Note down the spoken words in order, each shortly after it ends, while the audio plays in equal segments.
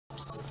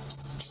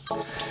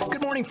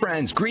Good morning,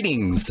 friends.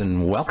 Greetings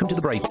and welcome to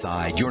The Bright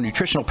Side, your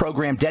nutritional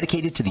program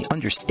dedicated to the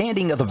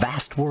understanding of the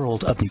vast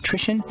world of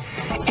nutrition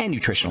and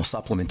nutritional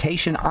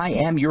supplementation. I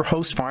am your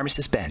host,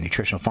 Pharmacist Ben,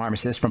 nutritional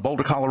pharmacist from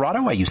Boulder,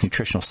 Colorado. I use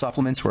nutritional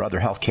supplements where other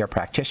healthcare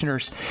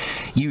practitioners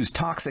use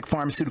toxic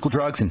pharmaceutical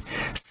drugs and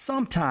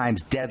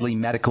sometimes deadly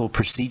medical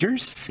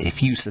procedures.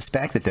 If you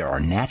suspect that there are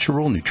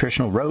natural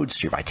nutritional roads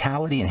to your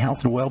vitality and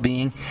health and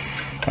well-being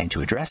and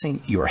to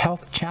addressing your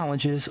health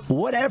challenges,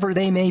 whatever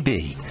they may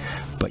be,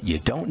 but you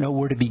don't know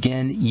where to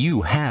begin,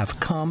 you have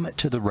come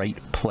to the right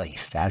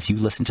place. As you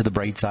listen to The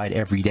Bright Side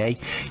every day,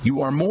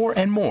 you are more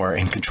and more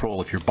in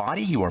control of your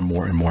body, you are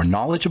more and more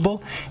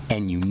knowledgeable,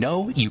 and you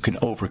know you can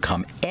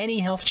overcome any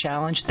health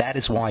challenge. That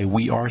is why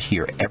we are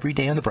here every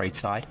day on The Bright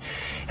Side,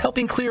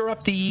 helping clear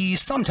up the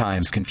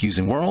sometimes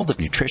confusing world of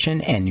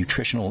nutrition and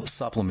nutritional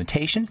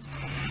supplementation.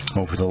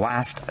 Over the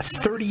last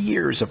 30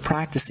 years of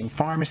practicing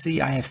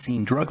pharmacy, I have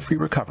seen drug-free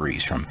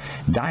recoveries from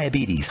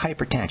diabetes,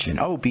 hypertension,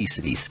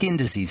 obesity, skin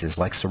diseases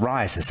like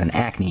psoriasis and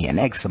acne and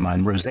eczema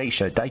and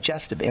rosacea,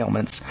 digestive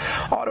ailments,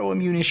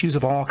 autoimmune issues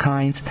of all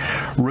kinds.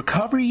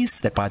 Recoveries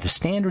that by the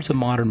standards of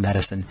modern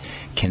medicine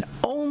can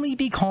only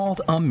be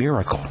called a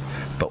miracle.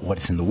 But what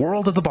is in the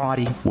world of the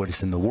body, what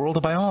is in the world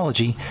of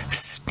biology,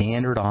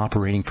 standard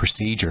operating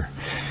procedure.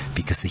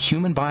 Because the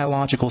human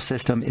biological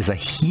system is a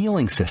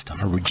healing system,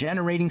 a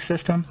regenerating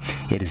system.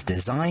 It is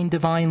designed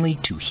divinely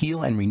to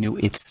heal and renew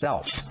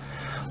itself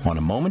on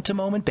a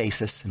moment-to-moment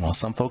basis. And while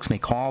some folks may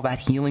call that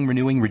healing,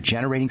 renewing,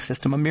 regenerating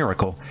system a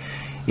miracle,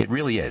 it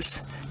really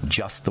is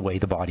just the way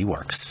the body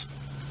works.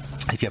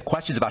 If you have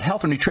questions about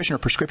health or nutrition or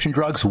prescription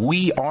drugs,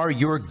 we are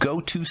your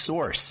go-to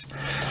source.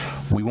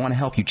 We want to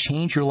help you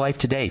change your life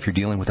today. If you're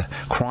dealing with a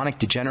chronic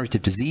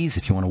degenerative disease,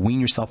 if you want to wean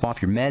yourself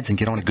off your meds and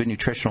get on a good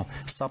nutritional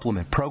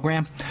supplement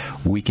program,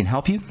 we can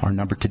help you. Our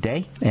number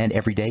today and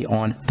every day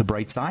on The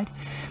Bright Side,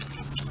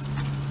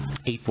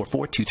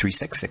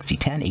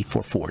 844-236-6010,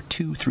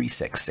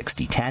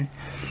 844-236-6010.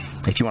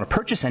 If you want to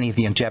purchase any of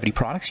the longevity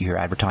products you hear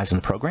advertised on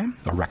the program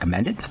or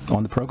recommended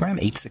on the program,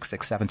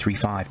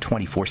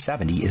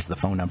 866-735-2470 is the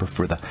phone number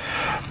for the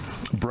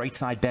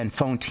Brightside Ben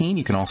phone team.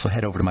 You can also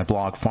head over to my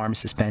blog,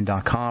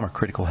 pharmacistben.com or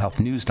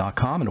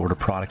criticalhealthnews.com, and order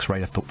products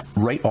right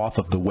off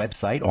of the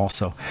website,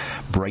 also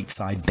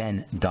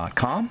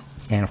brightsideben.com.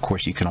 And, of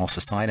course, you can also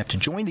sign up to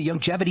join the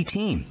longevity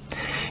team.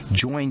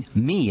 Join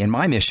me in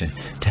my mission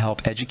to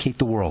help educate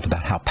the world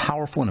about how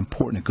powerful and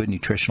important a good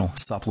nutritional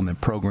supplement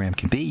program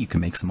can be. You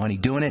can make some money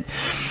doing it.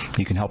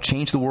 You can help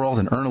change the world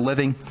and earn a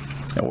living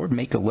or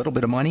make a little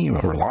bit of money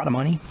or a lot of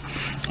money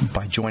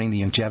by joining the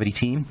longevity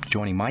team,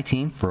 joining my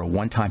team for a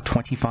one-time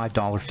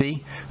 $25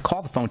 fee.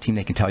 Call the phone team.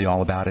 They can tell you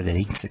all about it at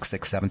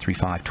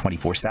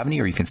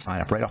 866-735-2470, or you can sign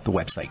up right off the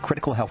website,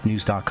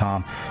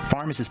 criticalhealthnews.com,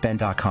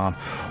 pharmacistben.com,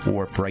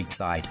 or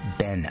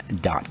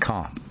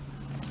brightsideben.com.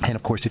 And,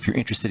 of course, if you're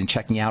interested in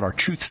checking out our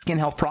Truth Skin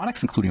Health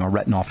products, including our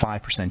Retinol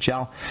 5%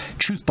 Gel,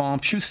 Truth Balm,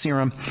 Truth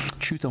Serum,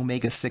 Truth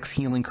Omega-6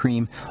 Healing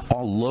Cream,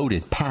 all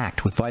loaded,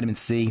 packed with vitamin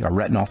C, our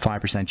Retinol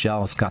 5%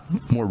 Gel. It's got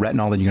more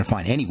retinol than you're going to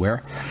find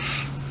anywhere.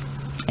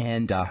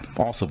 And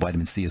also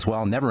vitamin C as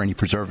well. Never any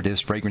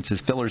preservatives, fragrances,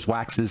 fillers,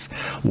 waxes,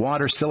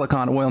 water,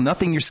 silicone, oil,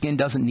 nothing your skin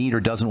doesn't need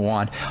or doesn't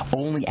want,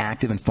 only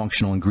active and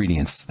functional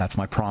ingredients. That's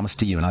my promise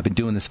to you. And I've been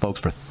doing this, folks,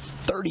 for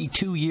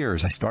 32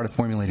 years. I started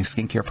formulating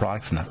skincare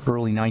products in the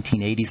early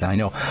 1980s. And I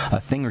know a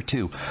thing or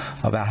two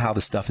about how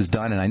this stuff is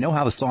done. And I know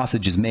how the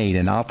sausage is made.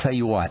 And I'll tell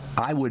you what,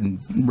 I wouldn't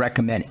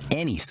recommend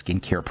any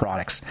skincare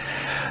products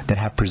that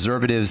have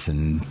preservatives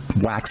and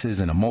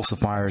waxes and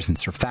emulsifiers and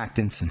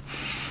surfactants.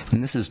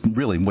 And this is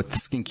really what the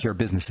skincare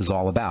business is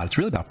all about. It's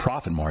really about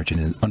profit margin,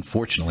 and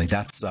unfortunately,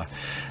 that's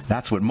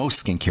what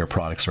most skincare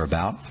products are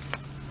about.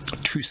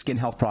 True Skin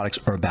Health products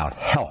are about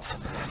health.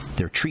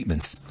 They're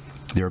treatments.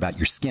 They're about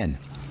your skin,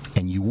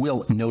 and you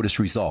will notice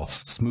results.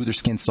 Smoother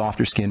skin,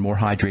 softer skin, more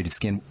hydrated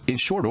skin. In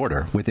short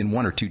order, within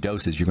 1 or 2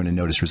 doses, you're going to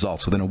notice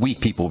results. Within a week,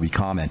 people will be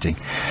commenting,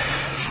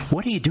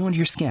 "What are you doing to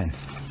your skin?"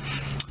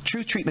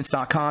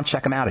 TruthTreatments.com.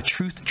 Check them out at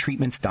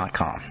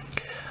TruthTreatments.com.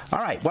 All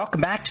right,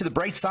 welcome back to The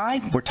Bright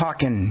Side. We're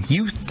talking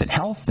youth and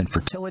health and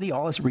fertility,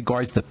 all as it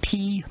regards the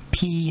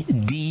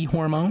PPD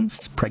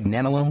hormones,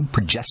 pregnenolone,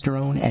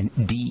 progesterone, and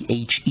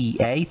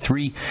DHEA,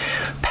 3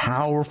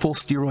 powerful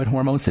steroid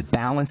hormones that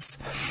balance,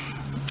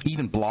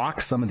 even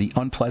block some of the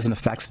unpleasant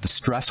effects of the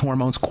stress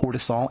hormones,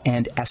 cortisol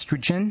and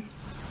estrogen.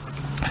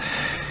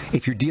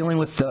 If you're dealing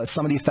with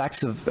some of the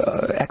effects of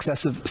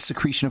excessive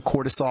secretion of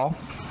cortisol,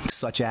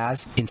 such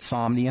as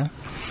insomnia,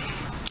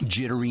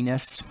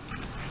 jitteriness,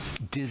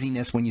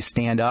 dizziness when you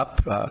stand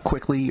up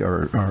quickly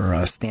or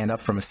stand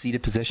up from a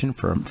seated position,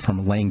 from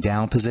a laying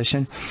down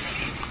position.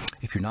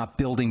 If you're not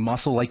building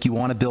muscle like you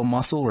want to build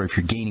muscle, or if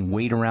you're gaining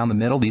weight around the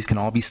middle, these can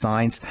all be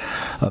signs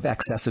of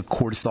excessive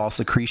cortisol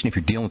secretion. If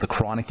you're dealing with a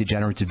chronic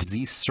degenerative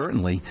disease,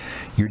 certainly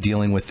you're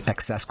dealing with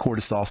excess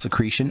cortisol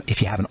secretion.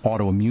 If you have an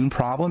autoimmune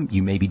problem,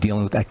 you may be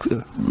dealing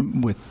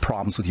with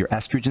problems with your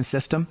estrogen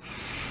system,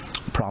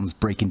 problems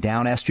breaking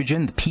down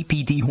estrogen. The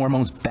PPD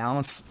hormones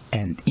balance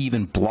and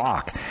even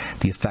block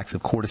the effects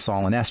of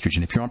cortisol and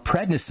estrogen. If you're on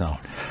prednisone,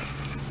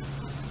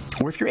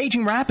 or if you're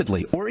aging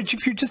rapidly, or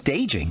if you're just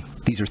aging.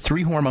 These are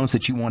 3 hormones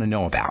that you want to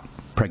know about: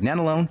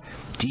 pregnenolone,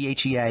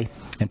 DHEA,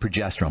 and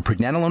progesterone.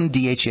 Pregnenolone and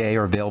DHEA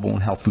are available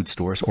in health food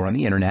stores or on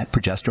the internet.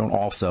 Progesterone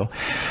also,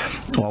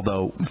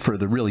 although for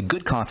the really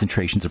good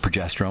concentrations of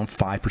progesterone,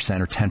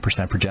 5% or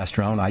 10%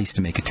 progesterone, I used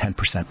to make a 10%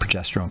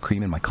 progesterone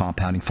cream in my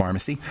compounding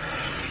pharmacy.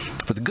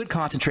 For the good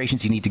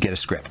concentrations, you need to get a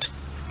script,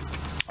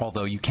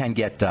 although you can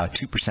get 2%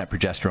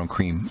 progesterone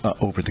cream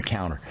over the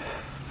counter.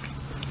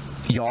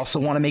 You also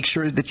want to make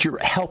sure that you're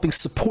helping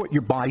support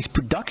your body's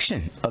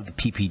production of the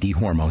PPD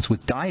hormones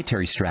with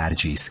dietary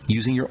strategies,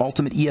 using your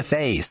ultimate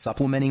EFAs,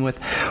 supplementing with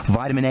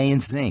vitamin A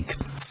and zinc,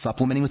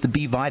 supplementing with the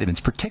B vitamins,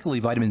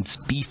 particularly vitamins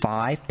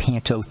B5,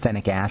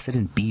 pantothenic acid,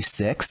 and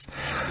B6.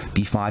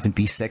 B5 and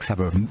B6 have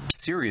a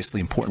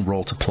seriously important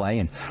role to play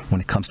when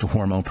it comes to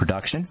hormone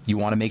production. You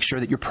want to make sure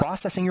that you're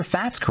processing your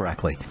fats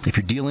correctly. If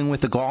you're dealing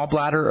with the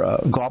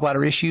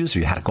gallbladder issues, or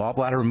you had a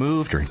gallbladder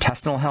removed, or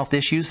intestinal health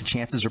issues, the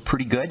chances are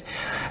pretty good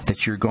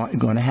that you're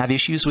going to have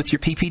issues with your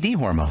PPD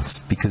hormones,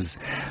 because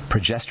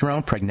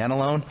progesterone,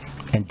 pregnenolone,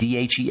 and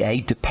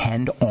DHEA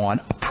depend on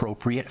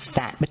appropriate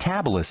fat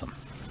metabolism.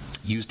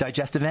 Use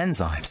digestive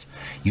enzymes.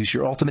 Use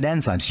your ultimate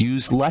enzymes.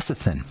 Use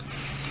lecithin,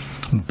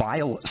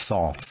 bile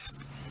salts.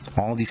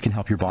 All of these can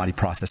help your body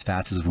process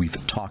fats, as we've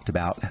talked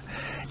about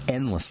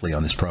endlessly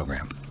on this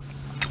program.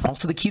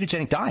 Also, the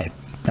ketogenic diet.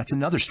 That's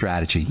another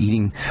strategy.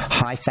 Eating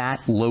high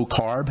fat, low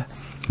carb,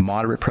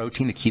 moderate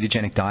protein. The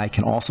ketogenic diet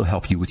can also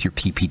help you with your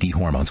PPD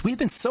hormones. We've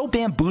been so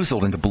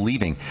bamboozled into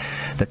believing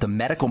that the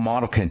medical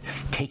model can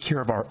take care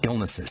of our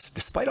illnesses,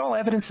 despite all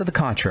evidence to the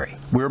contrary.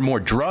 We're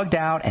more drugged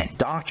out and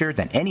doctored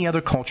than any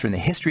other culture in the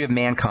history of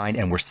mankind,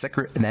 and we're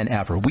sicker than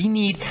ever. We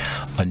need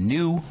a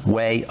new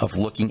way of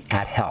looking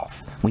at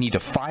health. We need to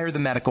fire the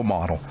medical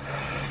model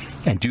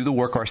and do the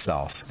work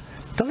ourselves.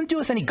 It doesn't do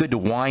us any good to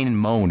whine and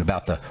moan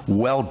about the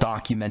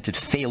well-documented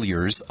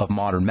failures of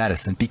modern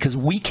medicine, because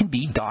we can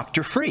be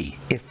doctor-free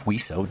if we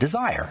so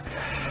desire.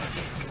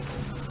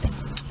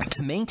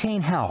 To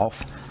maintain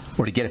health,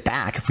 or to get it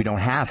back if we don't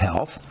have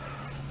health,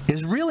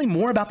 is really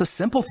more about the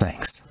simple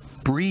things: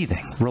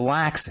 breathing,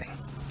 relaxing,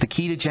 the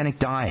ketogenic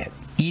diet,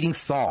 eating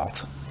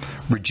salt,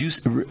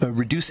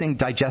 reducing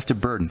digestive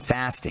burden,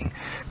 fasting,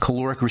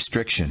 caloric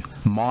restriction,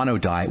 mono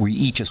diet, where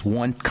you eat just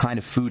one kind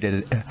of food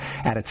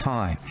at a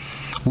time,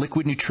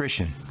 liquid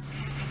nutrition,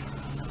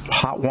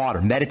 hot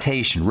water,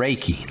 meditation,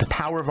 Reiki, the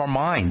power of our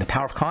mind, the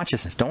power of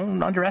consciousness.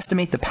 Don't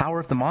underestimate the power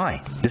of the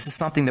mind. This is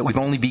something that we've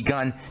only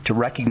begun to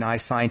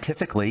recognize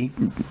scientifically.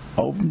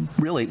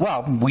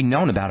 We've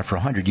known about it for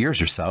 100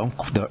 years or so.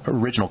 The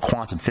original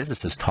quantum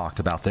physicists talked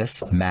about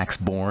this, Max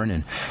Born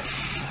and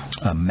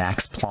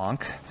Max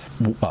Planck.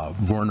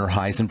 Werner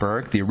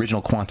Heisenberg, the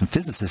original quantum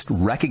physicist,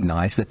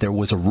 recognized that there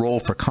was a role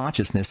for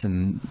consciousness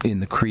in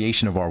the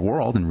creation of our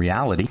world and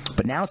reality.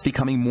 But now it's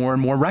becoming more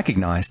and more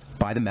recognized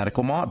by the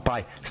medical model,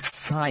 by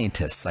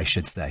scientists, I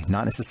should say,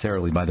 not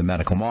necessarily by the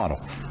medical model.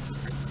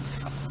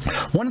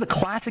 One of the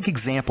classic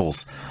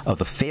examples of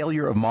the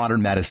failure of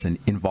modern medicine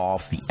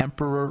involves the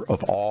emperor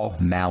of all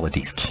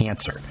maladies,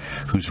 cancer,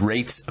 whose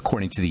rates,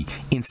 according to the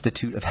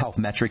Institute of Health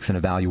Metrics and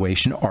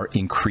Evaluation, are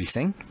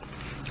increasing.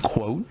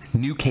 Quote,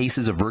 new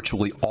cases of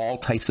virtually all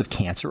types of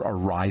cancer are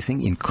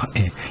rising in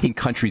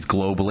countries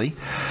globally,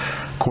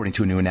 according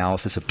to a new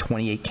analysis of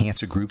 28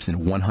 cancer groups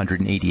in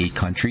 188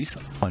 countries,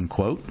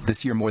 unquote.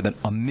 This year, more than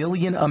 1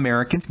 million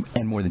Americans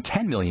and more than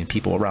 10 million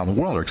people around the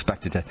world are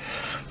expected to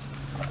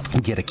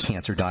get a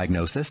cancer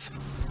diagnosis.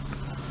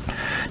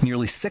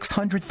 Nearly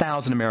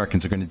 600,000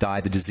 Americans are going to die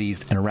of the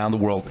disease, and around the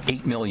world,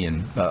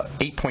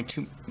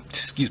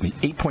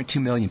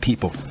 8.2 million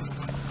people.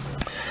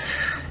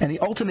 And the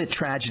ultimate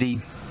tragedy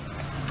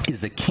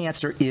is that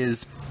cancer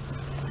is,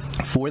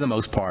 for the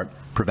most part,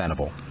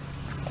 preventable.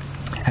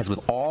 As with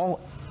all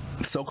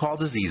so-called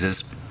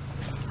diseases,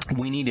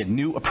 we need a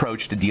new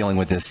approach to dealing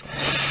with this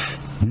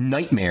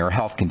nightmare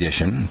health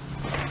condition,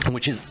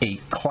 which is a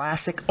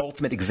classic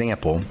ultimate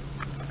example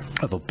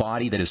of a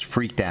body that is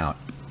freaked out.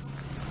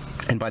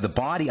 And by the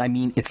body, I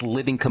mean its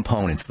living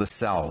components, the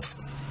cells.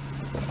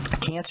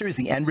 Cancer is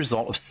the end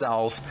result of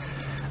cells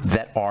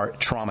that are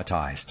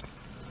traumatized.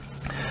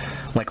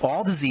 Like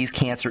all disease,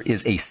 cancer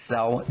is a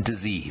cell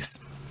disease.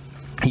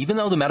 Even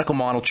though the medical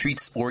model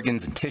treats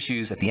organs and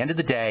tissues, at the end of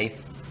the day,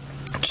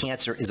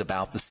 cancer is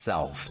about the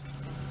cells.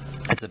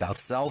 It's about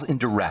cells in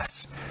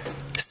duress,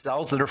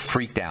 cells that are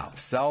freaked out,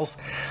 cells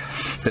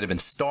that have been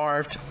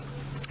starved,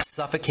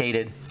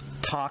 suffocated,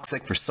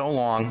 toxic for so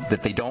long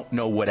that they don't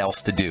know what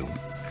else to do.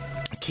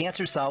 A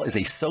cancer cell is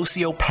a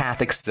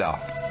sociopathic cell.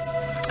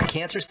 A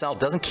cancer cell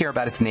doesn't care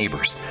about its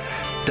neighbors,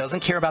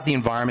 doesn't care about the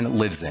environment it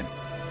lives in.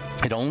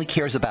 It only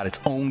cares about its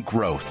own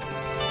growth.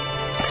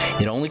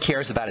 It only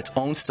cares about its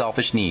own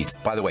selfish needs.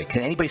 By the way,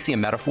 can anybody see a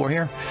metaphor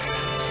here?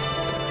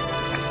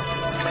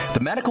 The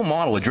medical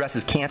model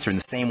addresses cancer in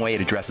the same way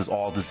it addresses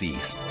all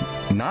disease.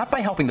 Not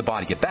by helping the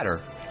body get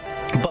better,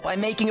 but by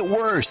making it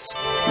worse,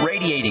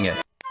 radiating it.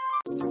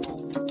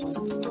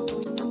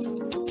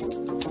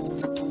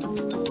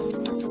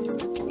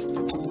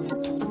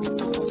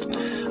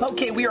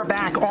 Okay, we are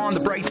back on the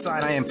bright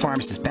side. I am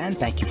Pharmacist Ben.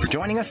 Thank you for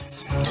joining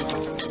us.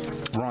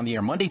 We're on the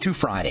air Monday through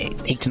Friday,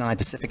 8 to 9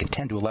 Pacific and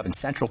 10 to 11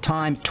 Central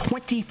Time,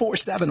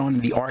 24/7 on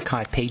the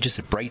archive pages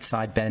at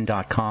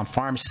brightsideben.com,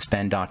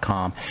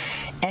 pharmacistben.com,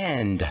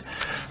 and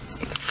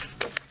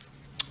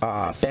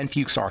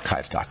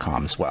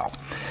benfuchsarchives.com as well.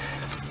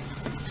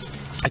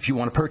 If you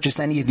want to purchase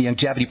any of the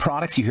longevity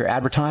products you hear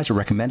advertised or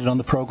recommended on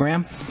the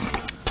program,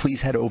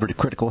 please head over to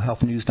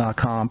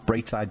criticalhealthnews.com,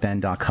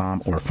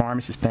 brightsideben.com, or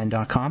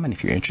pharmacistben.com. And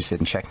if you're interested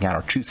in checking out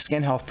our Truth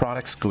Skin Health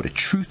products, go to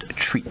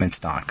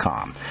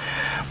truthtreatments.com.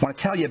 I want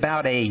to tell you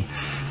about a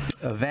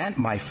event.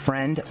 My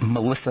friend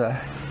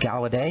Melissa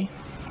Galladay,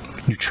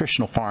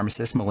 nutritional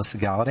pharmacist Melissa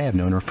Galladay. I've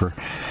known her for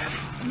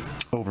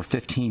over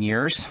 15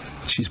 years.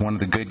 She's one of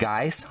the good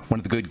guys, one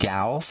of the good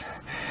gals.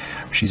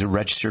 She's a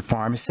registered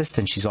pharmacist,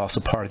 and she's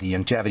also part of the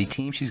longevity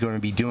team. She's going to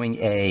be doing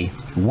a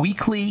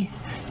weekly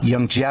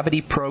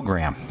longevity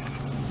program,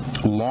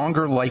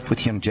 Longer Life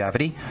with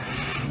Longevity.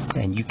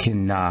 And you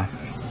can,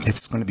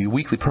 it's going to be a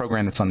weekly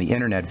program that's on the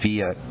internet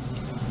via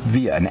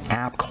an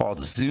app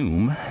called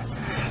Zoom,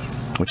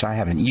 which I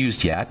haven't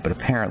used yet, but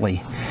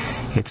apparently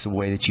it's a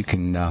way that you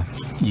can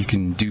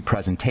do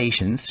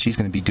presentations. She's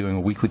going to be doing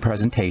a weekly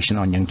presentation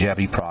on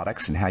longevity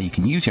products and how you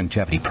can use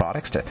longevity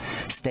products to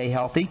stay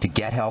healthy, to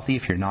get healthy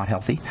if you're not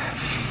healthy.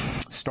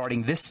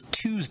 Starting this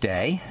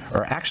Tuesday,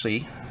 or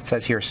actually it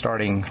says here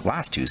starting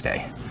last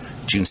Tuesday,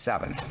 June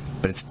 7th,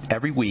 but it's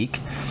every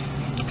week,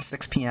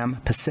 6 p.m.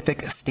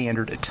 Pacific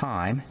Standard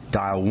Time.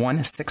 Dial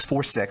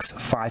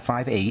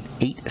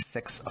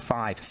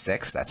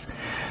 1-646-558-8656. That's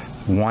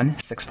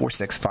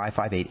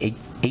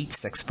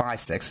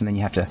 1-646-558-8656. And then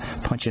you have to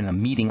punch in a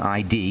meeting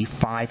ID,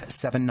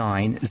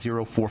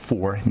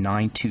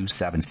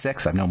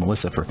 579-044-9276. I've known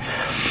Melissa for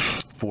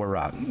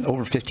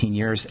over 15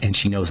 years, and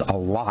she knows a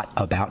lot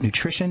about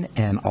nutrition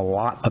and a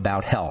lot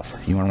about health.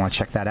 You want to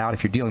check that out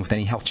if you're dealing with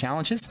any health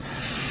challenges.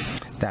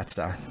 That's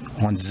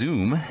on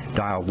Zoom.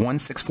 Dial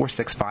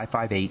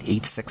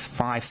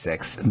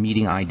 1-646-558-8656,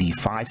 meeting ID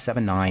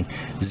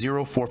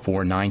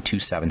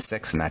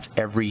 579-044-9276, and that's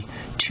every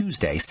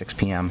Tuesday, 6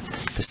 p.m.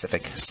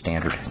 Pacific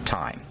Standard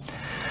Time.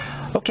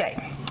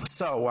 Okay,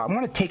 so I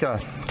want to take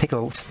a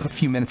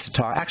few minutes to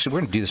talk. Actually,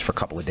 we're going to do this for a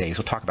couple of days.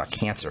 We'll talk about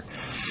cancer,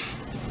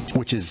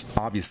 which is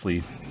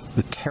obviously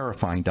the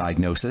terrifying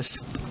diagnosis.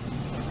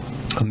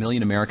 1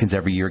 million Americans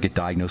every year get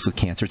diagnosed with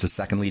cancer. It's the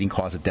second leading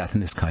cause of death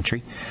in this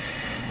country.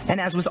 And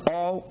as with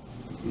all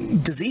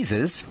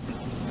diseases,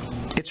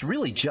 it's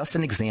really just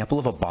an example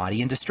of a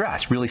body in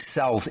distress, really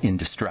cells in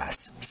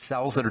distress,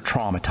 cells that are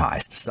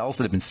traumatized, cells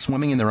that have been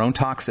swimming in their own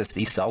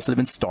toxicity, cells that have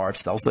been starved,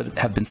 cells that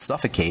have been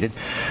suffocated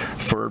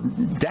for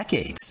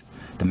decades.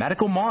 The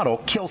medical model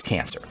kills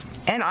cancer.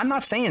 And I'm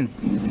not saying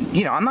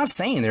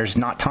there's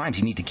not times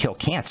you need to kill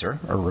cancer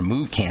or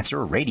remove cancer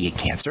or radiate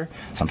cancer.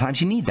 Sometimes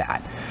you need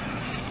that.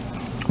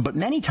 But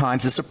many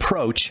times this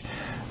approach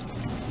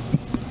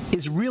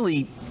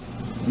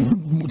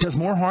does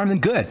more harm than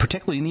good,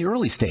 particularly in the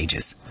early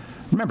stages.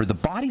 Remember, the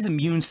body's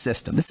immune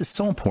system, this is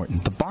so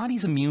important, the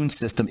body's immune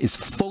system is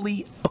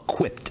fully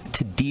equipped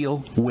to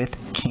deal with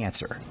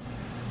cancer.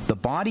 The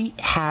body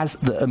has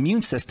the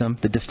immune system,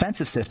 the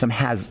defensive system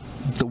has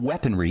the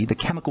weaponry, the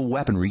chemical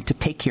weaponry to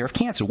take care of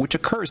cancer, which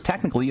occurs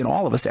technically in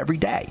all of us every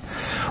day.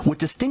 What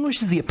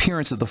distinguishes the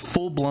appearance of the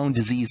full-blown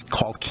disease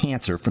called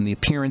cancer from the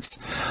appearance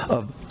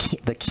of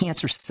the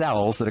cancer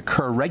cells that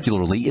occur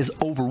regularly is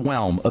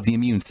overwhelm of the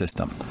immune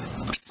system.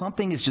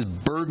 Something is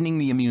just burdening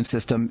the immune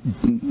system.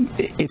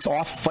 It's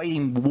off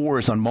fighting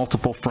wars on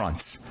multiple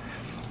fronts.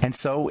 And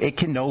so it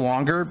can no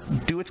longer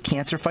do its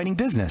cancer-fighting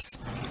business.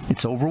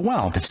 It's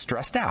overwhelmed. It's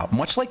stressed out,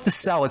 much like the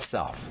cell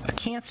itself. A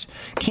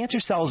cancer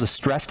cell is a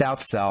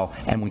stressed-out cell,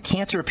 and when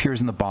cancer appears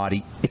in the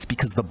body, it's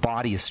because the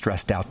body is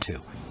stressed out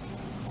too.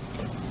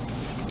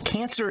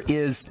 Cancer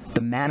is the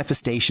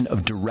manifestation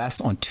of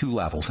duress on two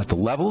levels, at the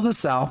level of the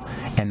cell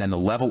and then the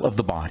level of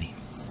the body.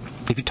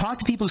 If you talk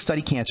to people who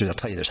study cancer, they'll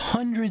tell you there's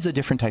hundreds of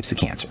different types of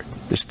cancer.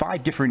 There's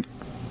 5 different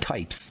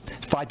types,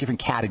 5 different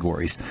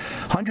categories,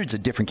 hundreds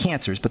of different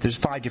cancers, but there's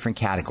 5 different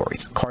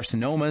categories: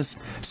 carcinomas,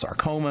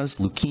 sarcomas,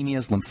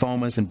 leukemias,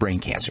 lymphomas, and brain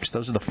cancers.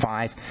 Those are the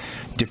 5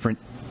 different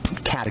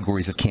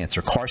categories of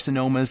cancer.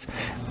 Carcinomas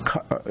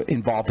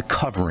involve the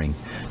covering,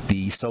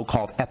 the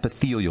so-called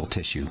epithelial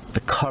tissue,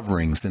 the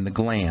coverings in the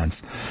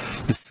glands,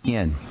 the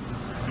skin.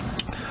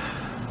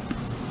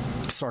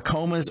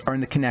 Sarcomas are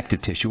in the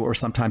connective tissue, or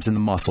sometimes in the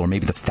muscle, or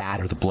maybe the fat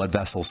or the blood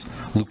vessels.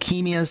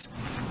 Leukemias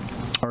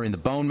are in the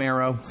bone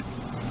marrow.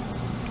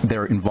 They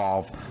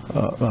involve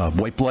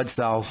white blood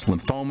cells.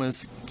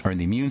 Lymphomas are in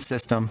the immune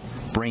system.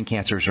 Brain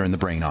cancers are in the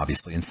brain,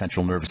 obviously, and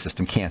central nervous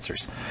system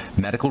cancers.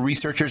 Medical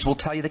researchers will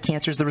tell you that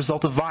cancer is the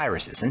result of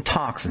viruses and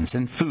toxins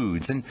and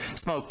foods and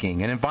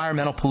smoking and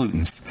environmental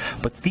pollutants.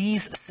 But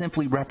these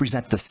simply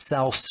represent the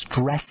cell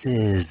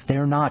stresses.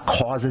 They're not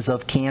causes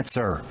of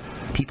cancer.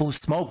 People who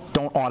smoke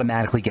don't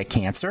automatically get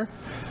cancer.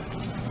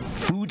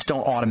 Foods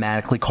don't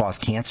automatically cause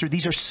cancer.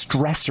 These are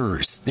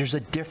stressors. There's a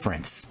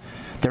difference.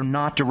 They're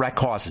not direct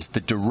causes.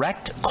 The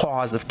direct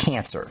cause of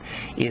cancer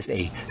is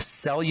a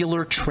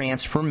cellular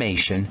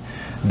transformation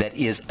that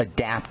is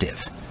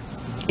adaptive.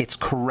 It's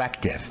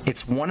corrective.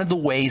 It's one of the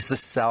ways the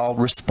cell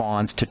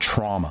responds to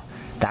trauma.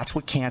 That's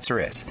what cancer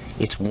is.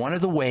 It's one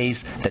of the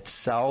ways that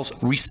cells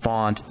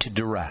respond to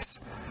duress.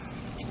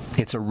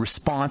 It's a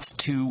response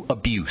to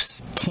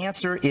abuse.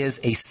 Cancer is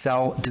a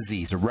cell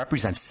disease. It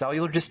represents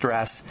cellular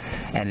distress,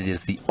 and it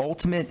is the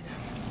ultimate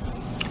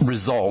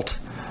result.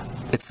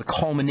 It's the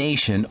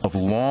culmination of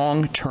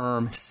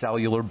long-term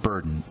cellular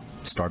burden.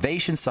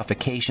 Starvation,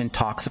 suffocation,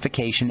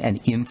 toxification, and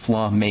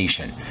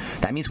inflammation.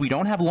 That means we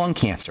don't have lung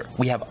cancer.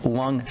 We have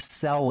lung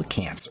cell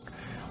cancer.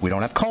 We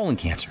don't have colon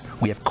cancer.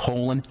 We have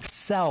colon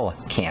cell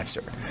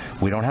cancer.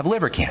 We don't have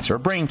liver cancer or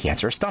brain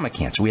cancer or stomach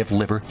cancer. We have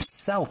liver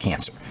cell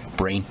cancer,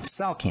 brain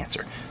cell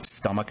cancer,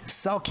 stomach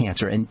cell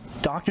cancer. And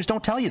doctors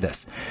don't tell you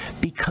this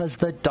because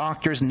the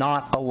doctor's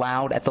not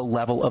allowed at the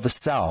level of a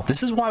cell.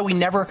 This is why we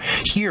never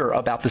hear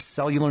about the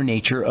cellular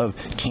nature of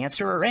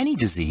cancer or any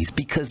disease,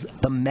 because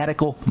the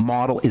medical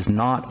model is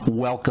not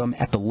welcome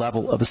at the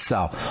level of a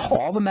cell.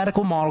 All the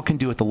medical model can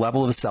do at the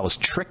level of a cell is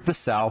trick the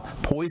cell,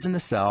 poison the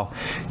cell,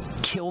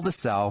 kill the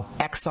cell,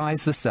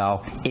 excise the cell.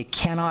 It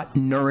cannot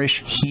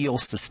nourish, heal,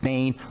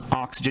 sustain,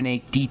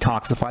 oxygenate,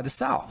 detoxify the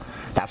cell.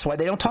 That's why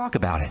they don't talk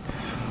about it.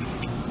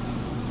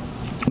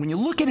 When you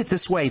look at it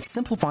this way, it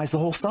simplifies the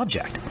whole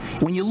subject.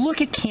 When you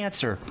look at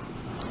cancer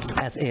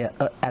as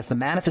the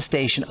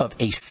manifestation of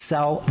a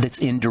cell that's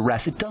in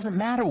duress, it doesn't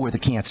matter where the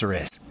cancer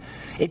is.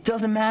 It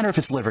doesn't matter if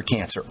it's liver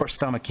cancer or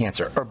stomach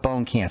cancer or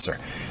bone cancer.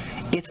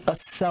 It's a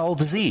cell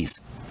disease.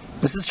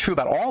 This is true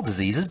about all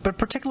diseases, but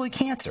particularly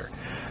cancer.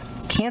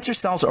 Cancer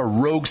cells are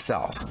rogue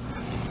cells.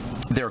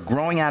 They're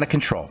growing out of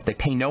control. They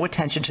pay no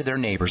attention to their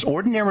neighbors.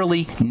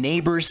 Ordinarily,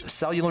 neighbors,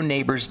 cellular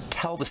neighbors,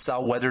 tell the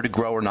cell whether to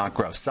grow or not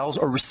grow. Cells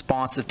are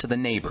responsive to the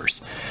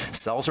neighbors.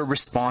 Cells are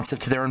responsive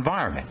to their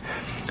environment.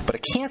 But a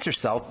cancer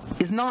cell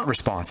is not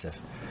responsive.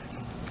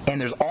 And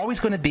there's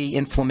always going to be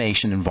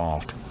inflammation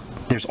involved.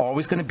 There's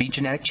always going to be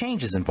genetic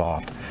changes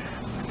involved.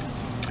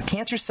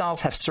 Cancer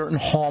cells have certain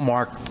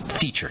hallmark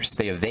features.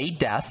 They evade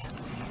death.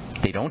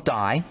 They don't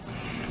die.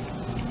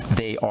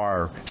 They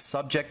are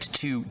subject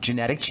to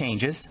genetic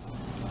changes,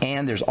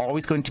 and there's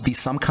always going to be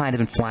some kind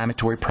of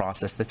inflammatory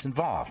process that's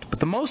involved.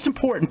 But the most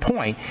important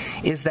point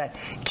is that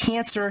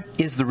cancer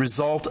is the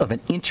result of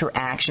an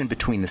interaction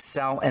between the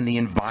cell and the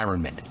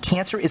environment.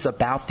 Cancer is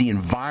about the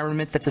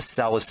environment that the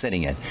cell is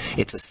sitting in.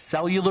 It's a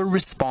cellular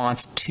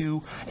response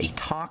to a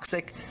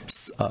toxic,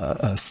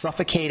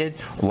 suffocated,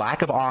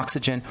 lack of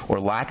oxygen, or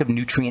lack of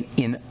nutrient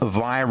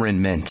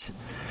environment.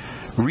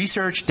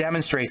 Research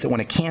demonstrates that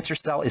when a cancer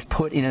cell is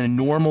put in a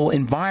normal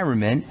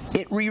environment,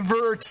 it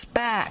reverts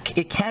back.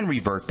 It can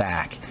revert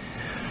back.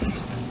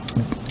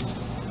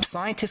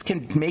 Scientists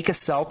can make a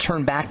cell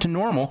turn back to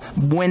normal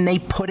when they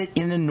put it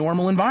in a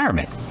normal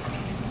environment.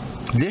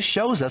 This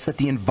shows us that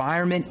the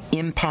environment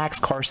impacts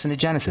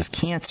carcinogenesis,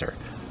 cancer.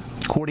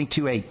 According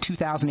to a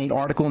 2008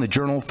 article in the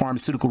Journal of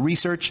Pharmaceutical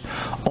Research,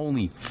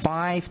 only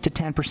 5 to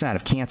 10%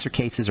 of cancer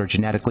cases are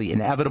genetically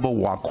inevitable,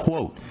 while,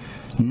 quote,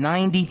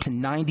 90 to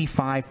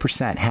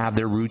 95% have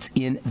their roots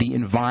in the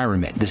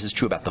environment. This is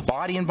true about the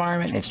body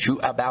environment, and it's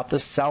true about the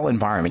cell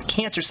environment.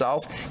 Cancer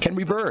cells can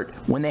revert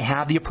when they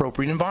have the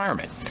appropriate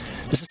environment.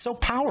 This is so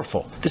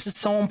powerful. This is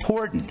so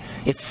important.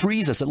 It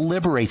frees us, it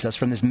liberates us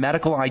from this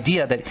medical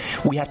idea that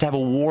we have to have a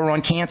war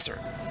on cancer,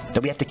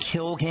 that we have to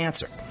kill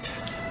cancer.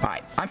 All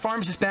right, I'm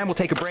Pharmacist Ben. We'll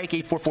take a break.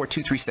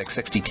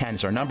 844-236-6010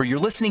 is our number. You're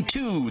listening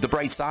to The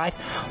Bright Side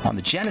on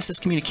the Genesis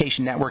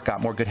Communication Network.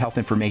 Got more good health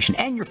information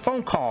and your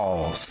phone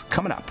calls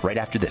coming up right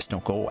after this.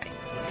 Don't go away.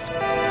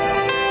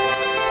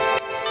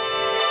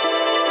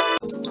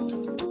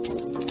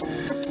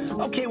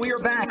 Okay, we are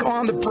back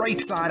on The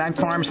Bright Side. I'm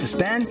Pharmacist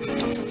Ben.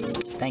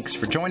 Thanks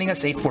for joining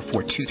us.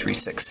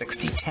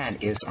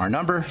 844-236-6010 is our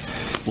number.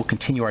 We'll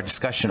continue our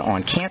discussion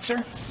on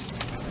cancer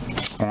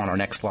on our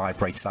next live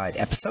Bright Side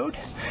episode.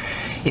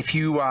 If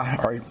you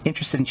are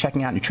interested in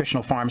checking out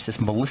nutritional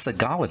pharmacist Melissa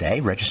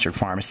Galladay, registered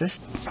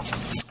pharmacist,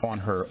 on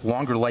her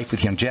Longer Life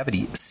with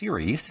Longevity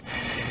series,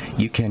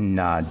 you can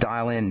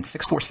dial in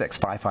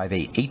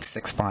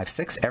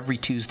 646-558-8656 every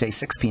Tuesday,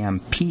 6 p.m.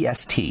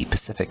 PST,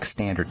 Pacific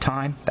Standard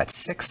Time.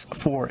 That's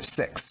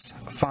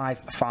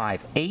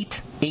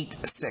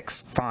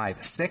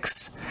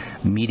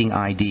 646-558-8656. Meeting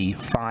ID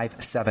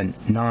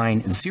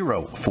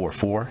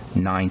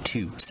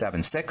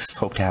 579-044-9276.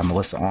 Hope to have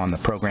Melissa on the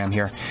program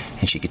here,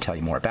 and she could tell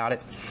you more about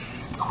it.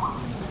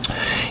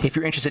 If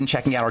you're interested in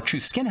checking out our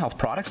Truth Skin Health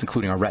products,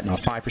 including our Retinol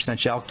 5%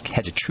 Gel,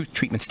 head to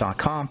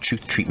truthtreatments.com,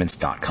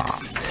 truthtreatments.com.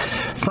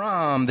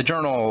 From the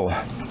journal,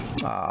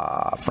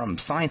 from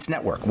Science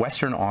Network,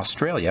 Western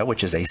Australia,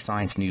 which is a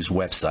science news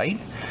website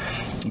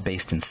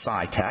based in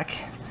SciTech,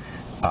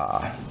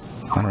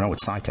 I don't know what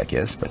SciTech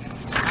is, but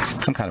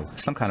some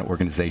kind of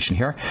organization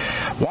here.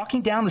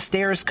 Walking down the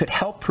stairs could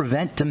help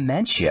prevent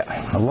dementia.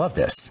 I love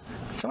this.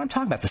 So I'm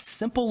talking about the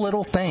simple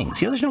little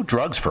things. There's no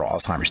drugs for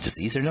Alzheimer's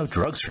disease. There's no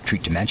drugs for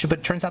treat dementia, but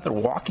it turns out that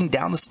walking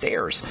down the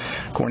stairs,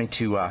 according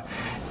to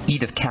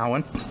Edith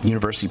Cowan,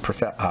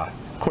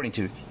 according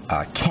to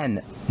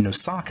Ken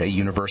Nosaka,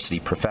 university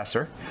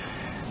professor.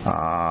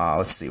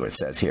 Let's see what it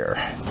says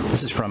here.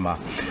 This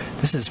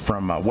is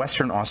from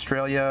Western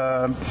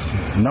Australia.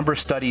 A number of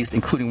studies,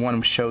 including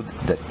one, showed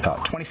that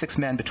 26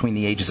 men between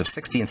the ages of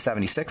 60 and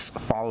 76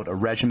 followed a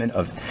regimen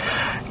of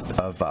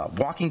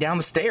walking down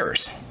the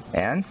stairs,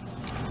 and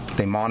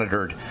they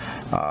monitored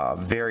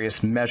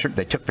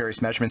They took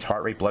various measurements: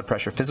 heart rate, blood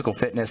pressure, physical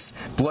fitness,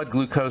 blood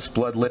glucose,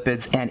 blood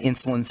lipids, and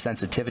insulin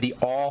sensitivity.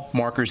 All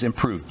markers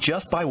improved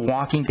just by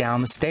walking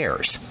down the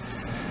stairs.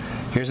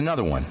 Here's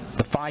another one: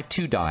 the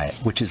 5-2 diet,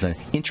 which is an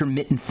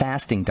intermittent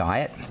fasting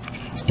diet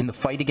in the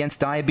fight against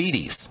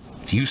diabetes.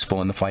 It's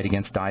useful in the fight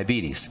against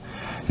diabetes.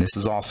 And this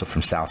is also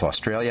from South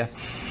Australia.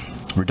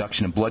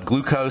 Reduction in blood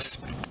glucose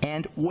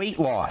and weight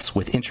loss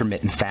with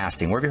intermittent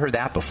fasting. Where have you heard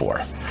that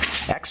before?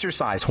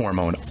 Exercise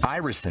hormone,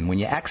 irisin. When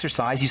you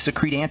exercise, you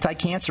secrete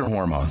anti-cancer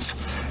hormones.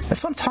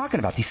 That's what I'm talking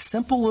about. These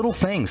simple little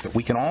things that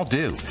we can all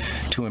do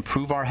to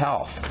improve our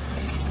health.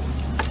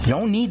 You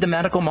don't need the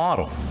medical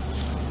model.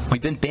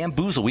 We've been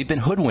bamboozled. We've been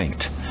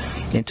hoodwinked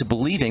into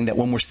believing that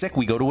when we're sick,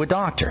 we go to a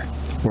doctor,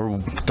 or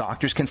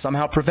doctors can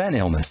somehow prevent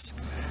illness,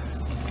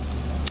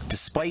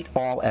 despite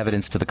all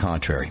evidence to the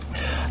contrary.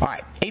 All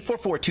right,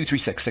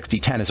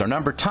 844-236-6010 is our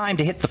number. Time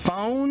to hit the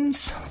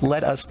phones.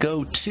 Let us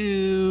go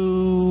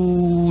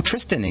to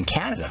Tristan in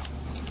Canada.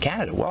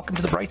 Welcome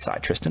to the bright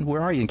side, Tristan.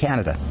 Where are you in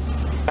Canada?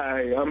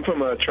 Hi, I'm from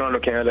Toronto,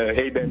 Canada.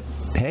 Hey, Ben.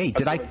 Hey,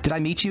 did I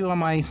meet you on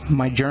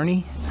my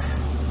journey?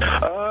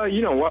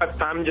 You know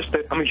what? I'm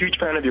a huge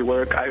fan of your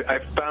work. I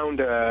found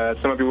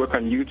some of your work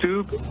on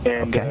YouTube,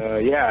 and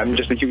okay. I'm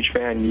just a huge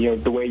fan.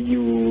 The way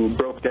you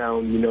broke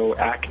down,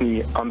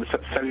 acne on the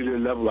cellular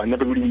level. I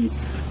never really,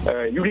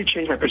 you really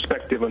changed my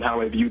perspective on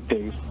how I viewed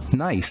things.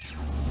 Nice.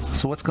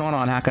 So what's going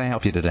on? How can I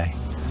help you today?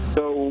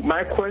 So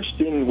my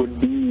question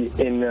would be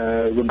in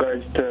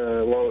regards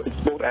to, well, it's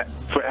both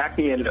for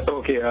acne and,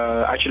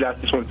 I should ask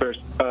this one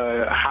first.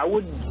 How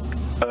would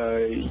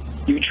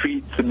you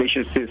treat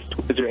sebaceous cysts?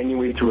 Is there any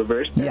way to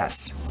reverse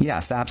that?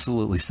 Yes,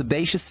 absolutely.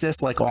 Sebaceous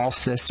cysts, like all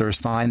cysts, are a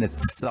sign that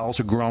the cells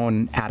are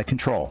growing out of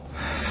control.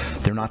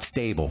 They're not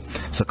stable.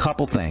 So a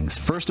couple things.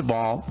 First of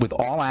all, with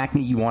all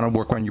acne, you want to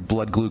work on your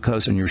blood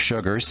glucose and your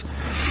sugars.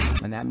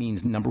 And that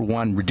means, number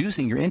one,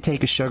 reducing your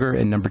intake of sugar,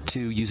 and number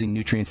two, using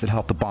nutrients that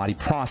help the body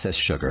process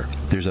sugar.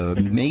 There's a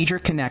major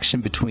connection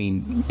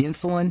between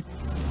insulin,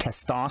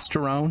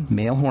 testosterone,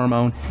 male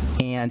hormone,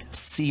 and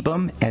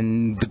sebum,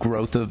 and the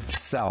growth of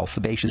cells,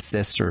 sebaceous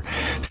cysts or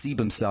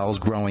sebum cells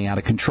growing out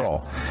of control.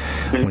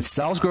 When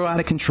cells grow out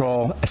of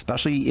control,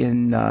 especially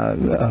in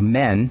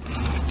men,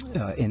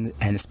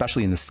 and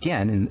especially in the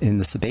skin, in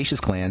the sebaceous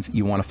glands,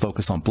 you want to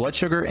focus on blood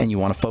sugar and you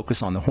want to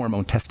focus on the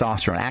hormone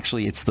testosterone.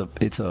 Actually, it's a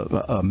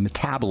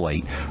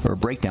metabolite or a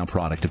breakdown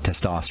product of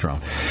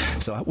testosterone.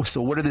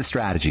 So what are the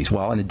strategies?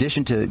 Well, in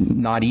addition to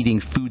not eating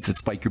foods that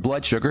spike your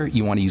blood sugar,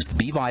 you want to use the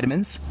B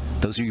vitamins.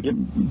 Those are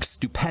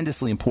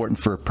stupendously important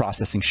for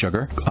processing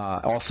sugar.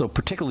 Also,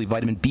 particularly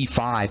vitamin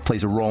B5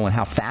 plays a role in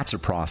how fats are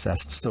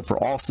processed. So for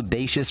all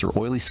sebaceous or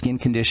oily skin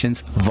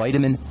conditions,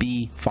 vitamin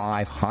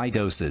B5 high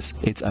doses.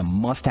 It's a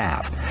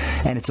must-have.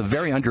 And it's a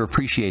very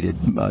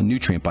underappreciated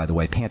nutrient, by the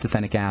way,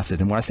 pantothenic acid.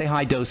 And when I say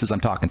high doses,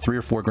 I'm talking 3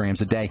 or 4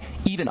 grams a day,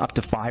 even up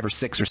to 5 or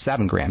 6 or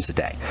 7 grams a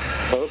day.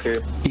 Okay.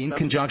 In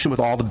conjunction with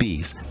all the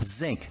Bs.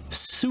 Zinc,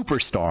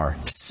 superstar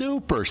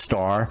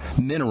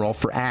mineral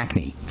for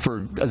acne,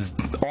 for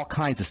all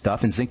kinds of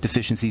stuff, and zinc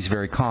deficiency is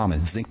very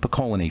common. Zinc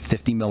picolinate,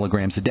 50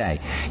 milligrams a day.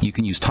 You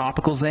can use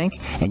topical zinc,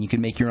 and you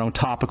can make your own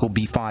topical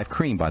B5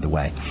 cream, by the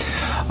way.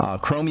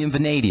 Chromium,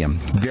 vanadium,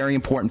 very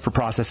important for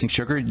processing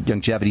sugar.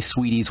 Longevity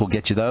Sweeties will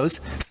get you those.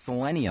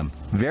 Selenium,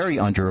 very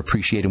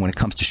underappreciated when it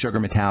comes to sugar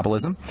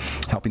metabolism,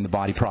 helping the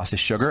body process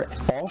sugar.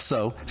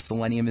 Also,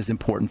 selenium is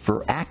important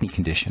for acne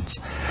conditions.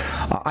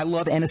 I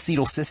love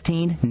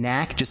N-acetylcysteine,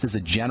 NAC, just as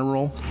a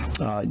general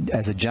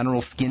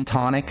skin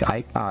tonic.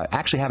 I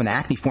actually have an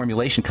acne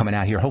formulation coming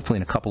out here, hopefully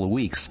in a couple of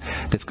weeks,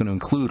 that's going to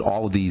include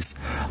all of these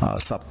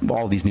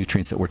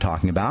nutrients that we're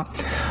talking about.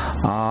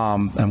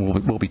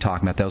 And we'll be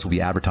talking about those. We'll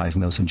be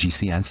advertising those on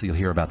GCN, so you'll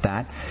hear about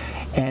that.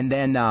 And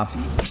then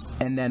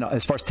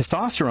as far as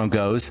testosterone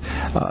goes,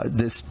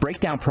 this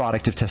breakdown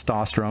product of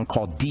testosterone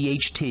called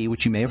DHT,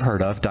 which you may have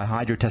heard of,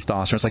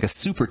 dihydrotestosterone, it's like a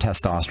super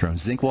testosterone.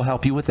 Zinc will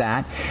help you with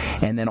that.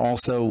 And then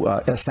also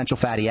essential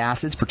fatty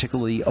acids,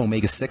 particularly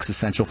omega-6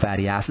 essential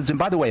fatty acids. And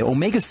by the way,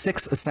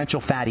 omega-6 essential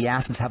fatty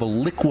acids have a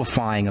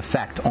liquefying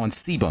effect on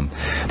sebum.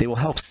 They will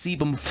help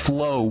sebum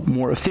flow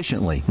more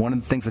efficiently. One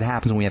of the things that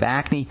happens when we have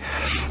acne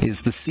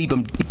is the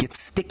sebum gets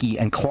sticky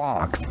and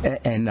clogs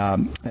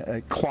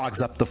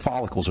clogs up the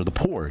follicles or the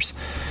pores.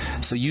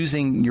 So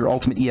using your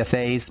Ultimate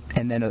EFAs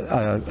and then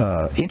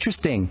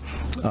interesting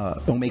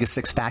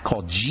omega-6 fat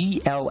called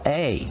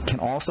GLA can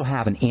also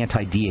have an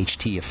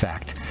anti-DHT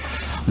effect.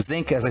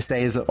 Zinc, as I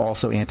say, is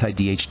also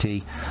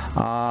anti-DHT.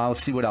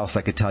 Let's see what else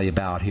I could tell you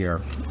about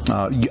here.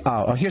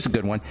 Here's a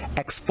good one.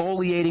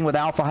 Exfoliating with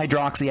alpha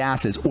hydroxy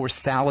acids or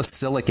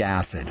salicylic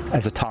acid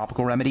as a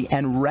topical remedy,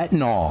 and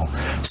retinol.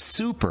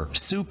 Super,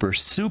 super,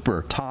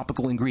 super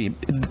topical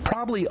ingredient.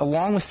 Probably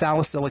along with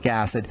salicylic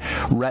acid,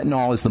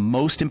 retinol is the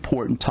most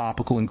important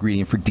topical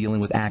ingredient for dealing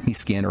with acne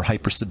skin or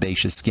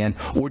hypersebaceous skin,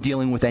 or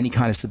dealing with any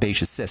kind of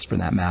sebaceous cyst for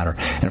that matter.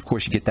 And of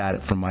course, you get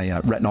that from my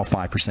retinol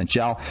 5%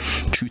 gel,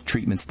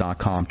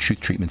 truthtreatments.com,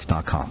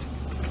 truthtreatments.com.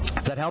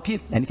 Does that help you?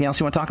 Anything else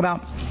you want to talk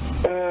about?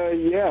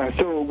 Yeah.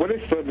 So what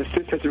if the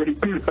cyst has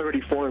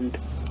already formed?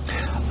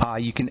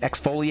 You can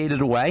exfoliate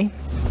it away,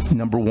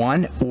 number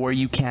one, or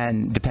you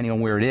can, depending on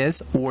where it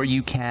is, or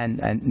you can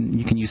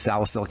use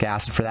salicylic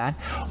acid for that,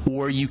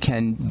 or you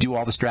can do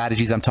all the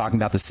strategies I'm talking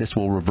about. The cyst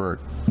will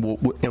revert.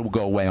 It will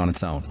go away on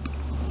its own.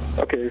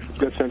 Okay,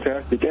 that's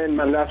fantastic. And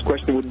my last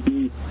question would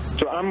be,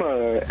 so I'm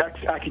a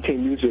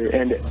Accutane user,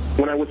 and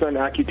when I was on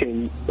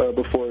Accutane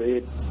before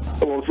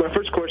my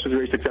first course was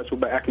very successful,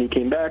 but acne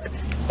came back,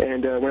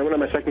 and when I went on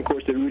my second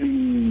course, it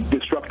really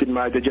disrupted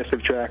my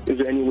digestive tract. Is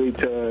there any way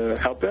to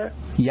help that?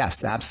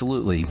 Yes,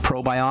 absolutely.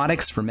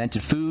 Probiotics,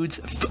 fermented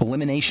foods,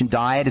 elimination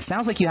diet. It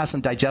sounds like you have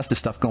some digestive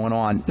stuff going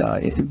on,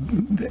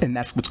 and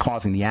that's what's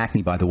causing the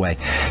acne, by the way.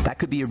 That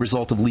could be a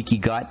result of leaky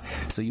gut,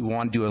 so you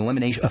want to do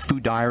a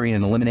food diary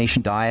and an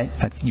elimination diet.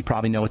 You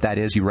probably know what that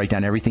is. You write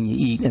down everything you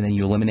eat, and then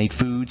you eliminate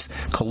foods.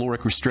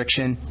 Caloric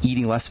restriction,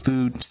 eating less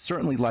food,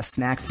 certainly less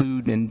snack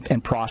food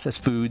and processed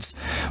foods,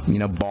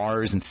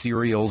 bars and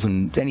cereals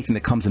and anything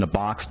that comes in a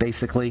box,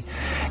 basically.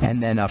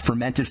 And then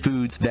fermented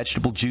foods,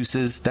 vegetable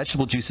juices.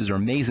 Vegetable juices are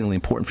amazingly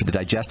important for the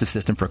digestive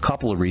system for a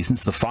couple of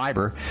reasons. The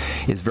fiber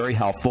is very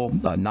helpful.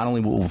 Not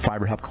only will the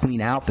fiber help clean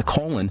out the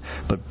colon,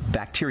 but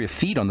bacteria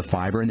feed on the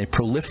fiber and they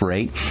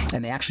proliferate,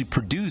 and they actually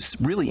produce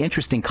really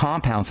interesting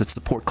compounds that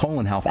support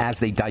colon health as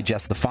they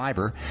digest the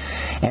fiber.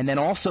 And then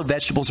also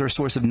vegetables are a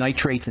source of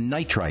nitrates and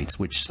nitrites,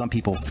 which some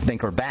people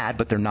think are bad,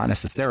 but they're not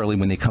necessarily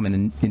when they come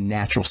in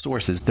natural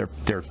sources. They're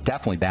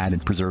definitely bad in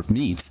preserved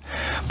meats,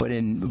 but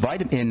in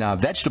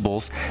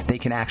vegetables they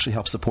can actually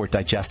help support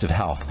digestive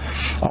health.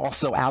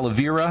 Also aloe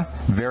vera,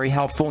 very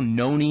helpful.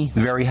 Noni,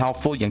 very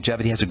helpful.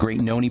 Longevity has a great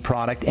noni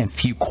product, and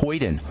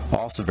fucoidan,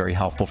 also very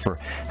helpful for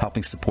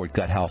helping support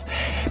gut health.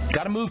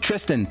 Got to move,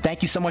 Tristan.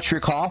 Thank you so much for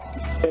your call,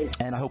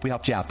 and I hope we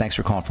helped you out. Thanks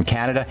for calling from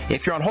Canada.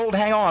 If you're on hold,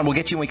 hang on. We'll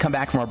get you when we come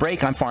back from our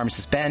break. I'm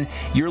Pharmacist Ben.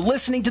 You're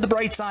listening to The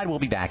Bright Side. We'll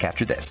be back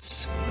after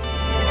this.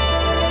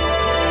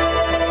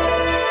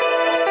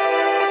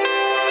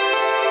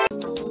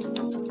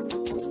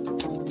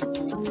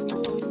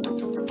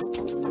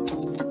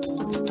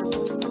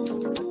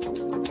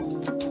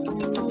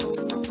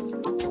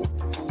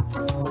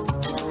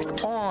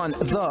 On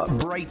The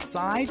Bright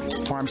Side,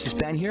 Pharmacist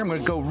Ben here. I'm going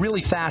to go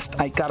really fast.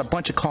 I got a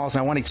bunch of calls,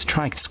 and I want to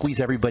try and squeeze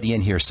everybody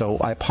in here, so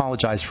I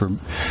apologize for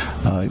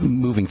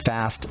moving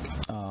fast.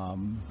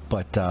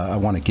 But I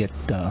want to get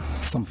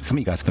some of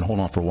you guys can hold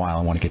on for a while.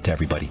 I want to get to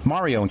everybody.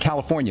 Mario in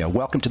California,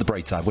 welcome to The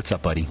Bright Side. What's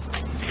up, buddy?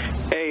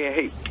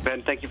 Hey,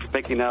 Ben, thank you for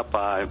picking up.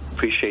 I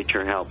appreciate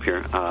your help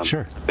here.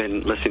 Sure.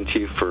 Been listening to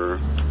you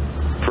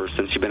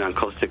since you've been on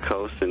Coast to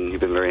Coast, and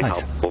you've been very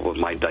helpful with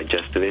my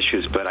digestive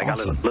issues. But I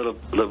got a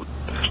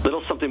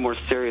little something more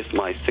serious.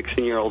 My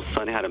 16-year-old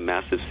son had a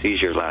massive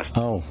seizure last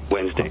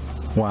Wednesday.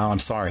 Wow, I'm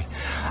sorry.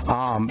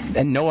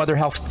 And no other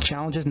health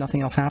challenges?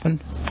 Nothing else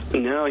happened?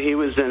 No, he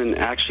was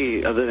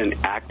actually, other than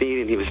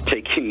acne, and he was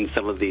taking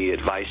some of the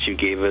advice you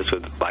gave us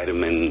with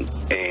vitamin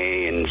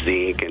A and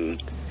zinc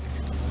and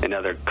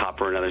other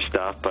copper and other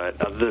stuff.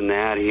 But other than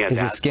that, he had.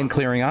 Is his skin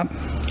clearing up?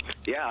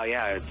 Yeah,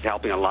 it's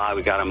helping a lot.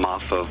 We got him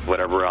off of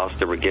whatever else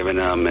they were giving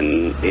him,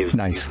 and he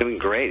was doing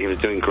great. He was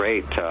doing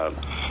great.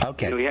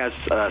 Okay. He has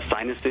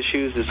sinus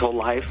issues his whole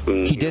life.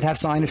 And he did have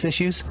sinus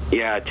issues?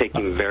 Yeah,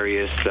 taking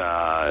various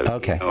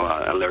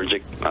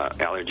allergy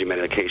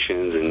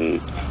medications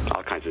and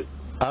all kinds of.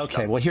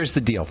 Okay, well, here's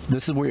the deal.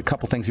 This is where a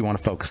couple things you want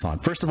to focus on.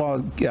 First of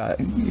all,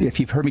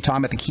 if you've heard me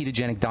talking about the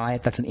ketogenic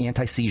diet, that's an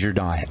anti-seizure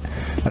diet.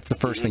 That's the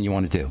first thing you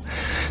want to do.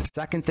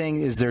 Second thing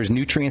is there's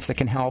nutrients that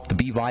can help. The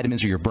B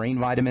vitamins are your brain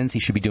vitamins. He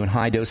should be doing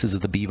high doses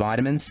of the B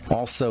vitamins.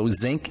 Also,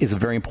 zinc is a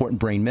very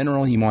important brain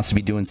mineral. He wants to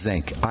be doing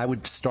zinc. I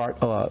would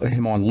start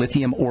him on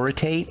lithium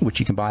orotate, which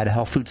you can buy at a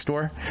health food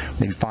store,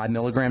 maybe 5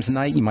 milligrams a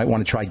night. You might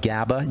want to try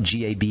GABA,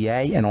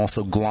 G-A-B-A, and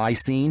also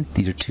glycine.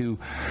 These are two,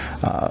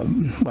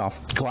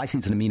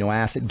 glycine's an amino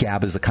acid.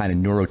 GABA is a kind of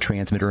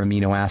neurotransmitter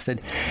amino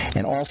acid.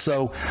 And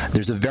also,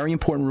 there's a very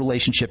important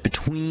relationship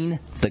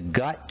between the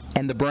gut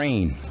and the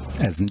brain.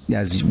 As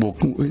well,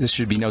 this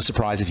should be no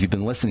surprise if you've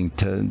been listening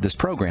to this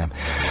program.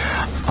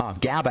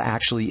 GABA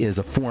actually is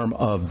a form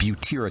of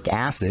butyric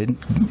acid,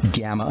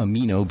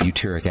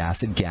 gamma-aminobutyric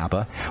acid,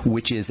 GABA,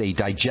 which is a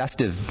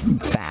digestive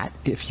fat,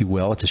 if you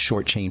will. It's a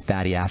short-chain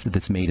fatty acid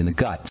that's made in the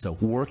gut. So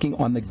working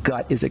on the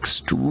gut is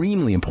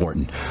extremely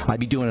important. I'd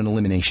be doing an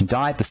elimination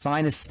diet. The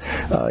sinus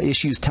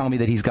issues tell me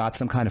that he's got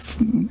some kind of,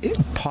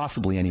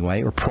 possibly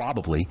anyway, or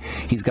probably,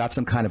 he's got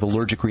some kind of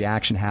allergic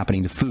reaction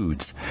happening to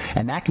foods.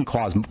 And that can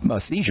cause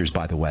seizures,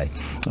 by the way,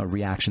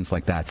 reactions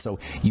like that. So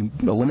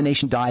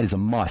elimination diet is a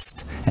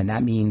must, and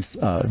that means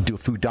do a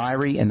food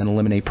diary and then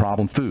eliminate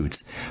problem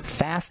foods.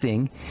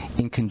 Fasting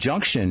in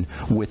conjunction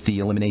with the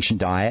elimination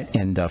diet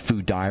and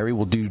food diary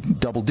will do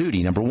double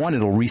duty. Number one,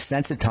 it'll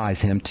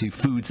resensitize him to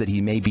foods that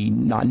he may be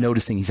not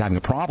noticing he's having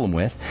a problem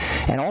with,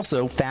 and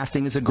also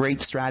fasting is a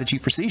great strategy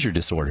for seizure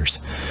disorders.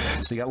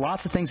 So you got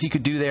lots of things you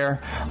could do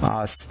there.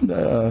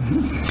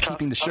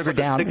 Keeping the sugar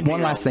down.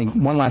 One last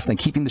thing.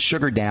 Keeping the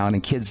sugar down,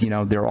 and kids,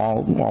 they're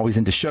always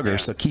into sugar,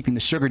 so keeping the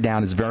sugar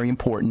down is very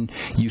important.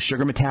 Use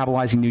sugar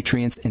metabolizing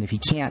nutrients, and if he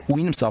can't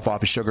wean himself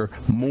off of sugar,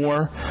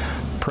 more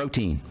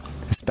protein,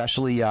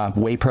 especially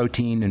whey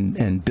protein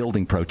and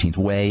building proteins,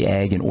 whey,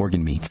 egg, and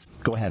organ meats.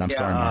 Go ahead. I'm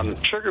sorry.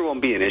 Sugar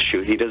won't be an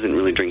issue. He doesn't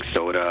really drink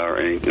soda or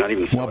anything, not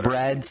even soda. Well,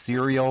 bread,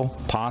 cereal,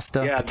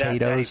 pasta,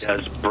 potatoes. He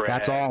does bread,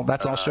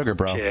 that's all sugar,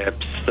 bro.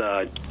 Chips,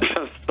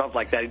 stuff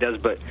like that he does.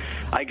 But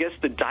I guess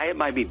the diet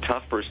might be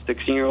tough for a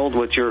 16-year-old.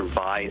 What's your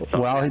advice?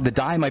 Well, the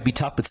diet might be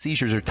tough, but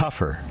seizures are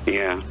tougher.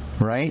 Yeah.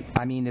 Right?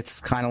 I mean, it's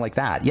kind of like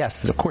that.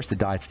 Yes, of course the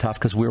diet's tough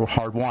because we're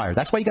hardwired.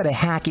 That's why you got to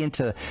hack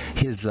into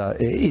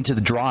into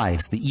the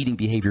drives, the eating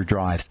behavior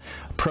drives.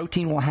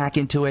 Protein will hack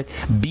into it.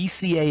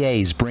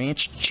 BCAAs,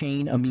 branched chain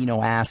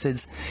amino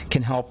acids,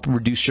 can help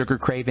reduce sugar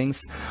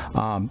cravings.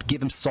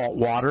 Give him salt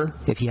water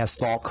if he has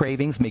salt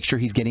cravings. Make sure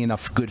he's getting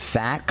enough good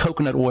fat.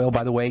 Coconut oil,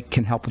 by the way,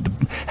 can help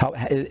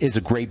is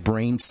a great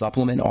brain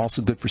supplement,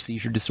 also good for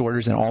seizure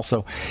disorders. And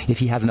also, if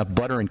he has enough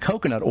butter and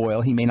coconut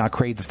oil, he may not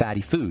crave the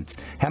fatty foods.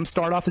 Have him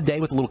start off the day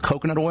with a little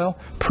coconut oil,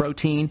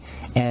 protein,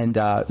 and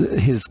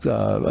his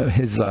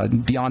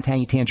Beyond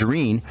Tangy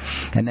Tangerine.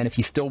 And then if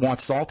he still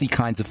wants salty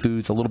kinds of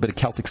foods, a little bit of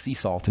Celtic sea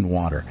salt in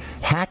water.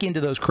 Hack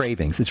into those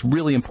cravings. It's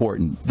really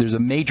important. There's a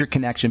major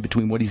connection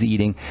between what he's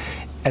eating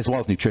as well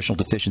as nutritional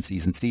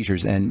deficiencies and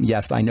seizures. And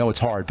yes, I know it's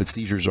hard, but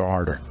seizures are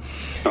harder.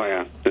 Oh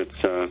yeah, it's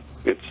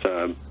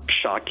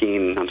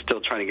shocking. I'm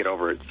still trying to get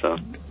over it. So.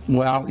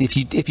 Well, if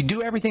you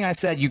do everything I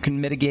said, you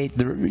can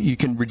you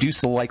can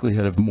reduce the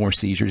likelihood of more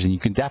seizures, and you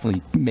can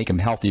definitely make them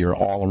healthier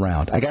all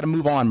around. I got to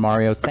move on,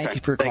 Mario. Thank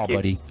you for your call,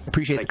 buddy.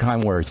 Appreciate the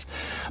kind words.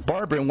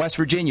 Barbara in West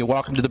Virginia,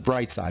 welcome to the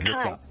bright side.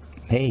 What's up?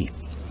 Hey.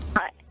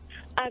 Hi.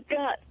 I've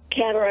got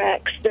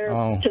cataracts. They're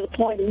to the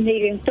point of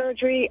needing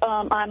surgery.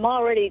 I'm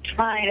already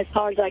trying as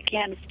hard as I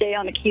can to stay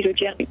on a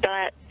ketogenic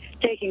diet,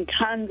 taking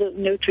tons of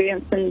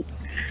nutrients and,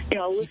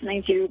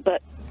 listening to you,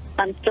 but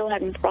I'm still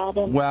having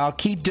problems. Well,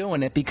 keep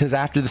doing it because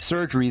after the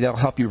surgery, they'll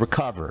help you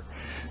recover.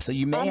 So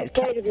you may. I'm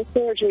afraid of the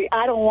surgery.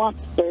 I don't want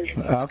the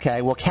surgery.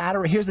 Okay. Well,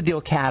 here's the deal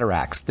with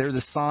cataracts. They're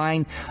the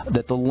sign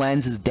that the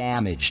lens is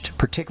damaged,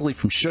 particularly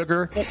from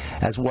sugar,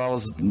 as well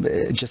as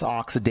just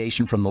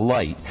oxidation from the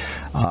light.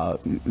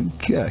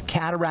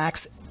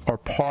 Cataracts are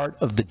part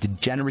of the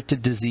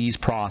degenerative disease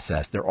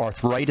process. They're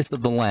arthritis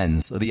of the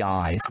lens of the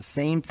eye. It's the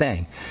same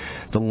thing.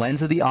 The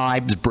lens of the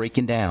eye is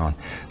breaking down.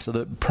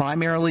 So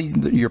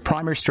your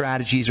primary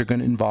strategies are going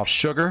to involve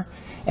sugar,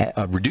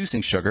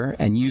 reducing sugar,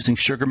 and using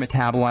sugar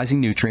metabolizing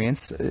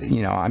nutrients.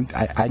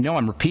 I know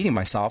I'm repeating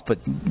myself, but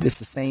it's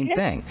the same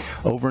thing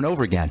over and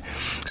over again.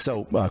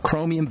 So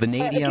chromium,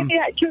 vanadium.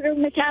 Sugar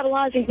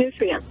metabolizing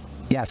nutrients.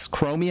 Yes,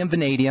 chromium,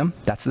 vanadium.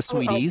 That's the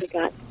sweeties.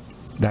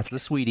 That's the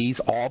sweeties.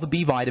 All the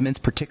B vitamins,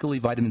 particularly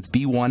vitamins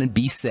B1 and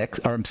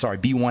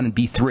B1 and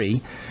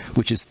B3,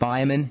 which is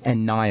thiamine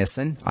and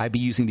niacin. I'd be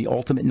using the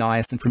ultimate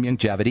niacin from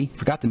Youngevity.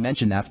 Forgot to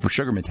mention that for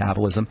sugar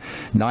metabolism.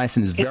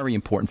 Niacin is very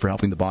important for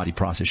helping the body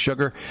process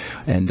sugar.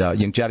 And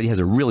Youngevity has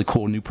a really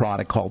cool new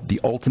product called the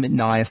Ultimate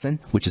Niacin,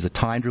 which is a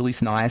timed release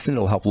niacin.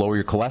 It'll help lower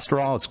your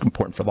cholesterol. It's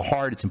important for the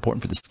heart. It's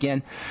important for the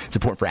skin. It's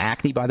important for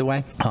acne, by the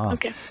way.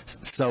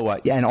 So,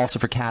 and also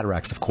for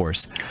cataracts, of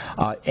course.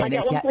 I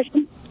got one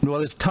question. Well,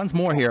 there's tons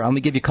more here. Let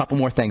me give you a couple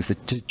more things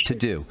to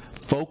do.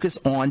 Focus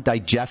on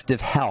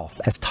digestive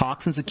health. As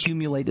toxins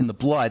accumulate in the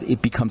blood,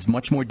 it becomes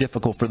much more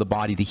difficult for the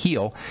body to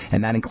heal,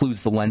 and that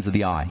includes the lens of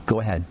the eye. Go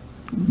ahead,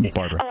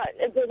 Barbara.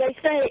 They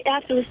say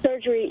after the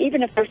surgery,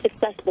 even if they're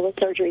successful with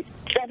surgery,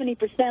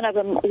 70% of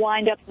them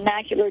wind up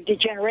macular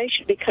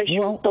degeneration because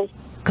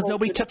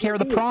nobody took care of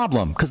the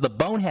problem, because the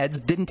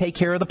boneheads didn't take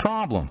care of the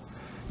problem.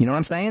 You know what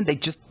I'm saying? They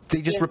just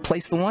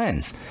replaced the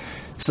lens.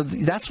 So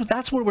that's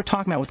what we're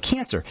talking about with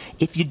cancer.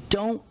 If you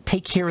don't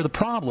take care of the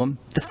problem,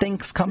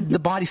 the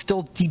body's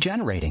still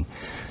degenerating.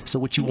 So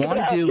what you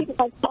want to do...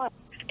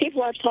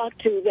 People I've talked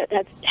to that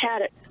have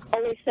had it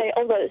always say,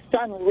 the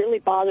sun really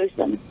bothers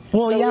them.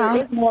 Well, so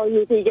there is more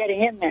UV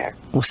getting in there.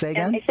 Well, say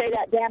again? And they say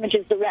that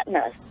damages the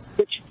retina.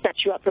 which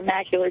sets you up for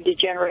macular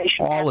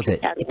degeneration. All of it.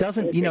 It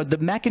doesn't, the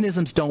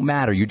mechanisms don't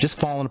matter. You're just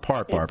falling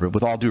apart, Barbara,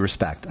 with all due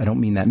respect. I don't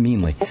mean that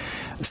meanly.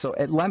 So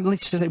let me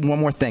just say one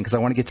more thing, because I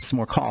want to get to some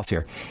more calls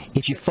here.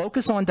 If you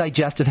focus on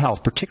digestive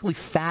health, particularly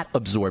fat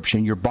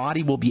absorption, your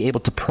body will be able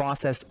to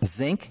process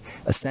zinc,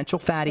 essential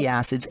fatty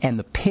acids, and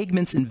the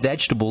pigments in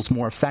vegetables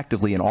more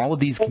effectively, and all of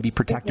these can be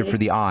protective for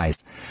the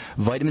eyes.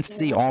 Vitamin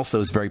C also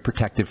is very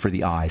protective for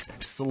the eyes.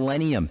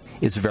 Selenium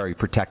is very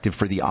protective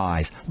for the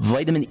eyes.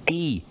 Vitamin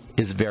E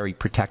is very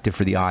protective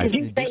for the eyes.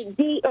 Did you say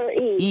D or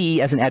E?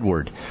 E as in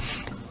Edward.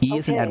 E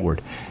is an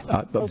Edward.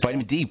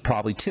 Vitamin D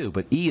probably too,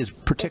 but E is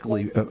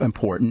particularly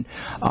important.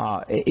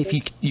 If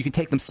you can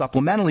take them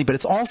supplementally, but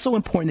it's also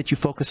important that you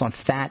focus on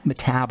fat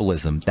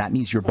metabolism. That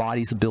means your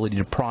body's ability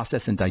to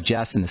process and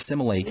digest and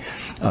assimilate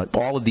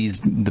all of the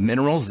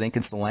minerals, zinc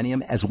and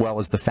selenium, as well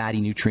as the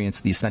fatty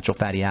nutrients, the essential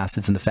fatty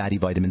acids and the fatty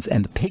vitamins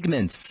and the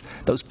pigments.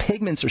 Those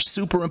pigments are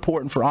super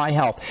important for eye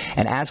health.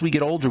 And as we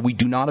get older, we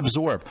do not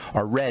absorb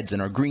our reds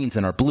and our greens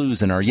and our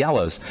blues and our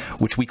yellows,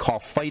 which we call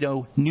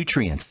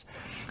phytonutrients.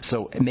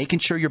 So making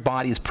sure your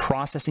body is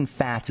processing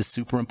fats is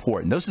super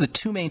important. Those are the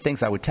two main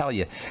things I would tell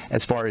you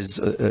as far as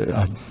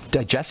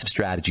digestive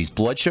strategies: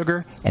 blood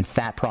sugar and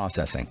fat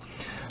processing.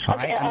 All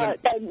right,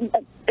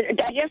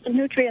 digestive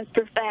nutrients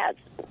for fats.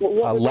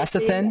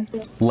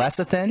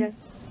 Lecithin,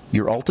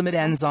 your ultimate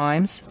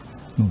enzymes,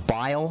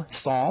 bile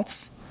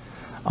salts,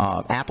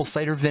 apple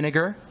cider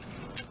vinegar,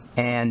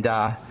 and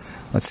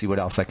let's see what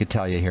else I could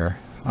tell you here.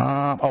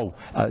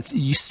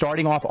 You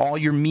starting off all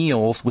your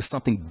meals with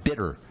something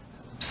bitter.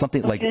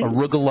 Something like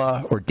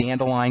arugula or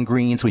dandelion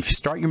greens. So if you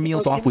start your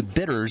meals off with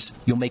bitters,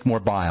 you'll make more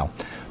bile.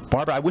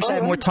 Barbara, I wish I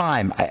had more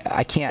time.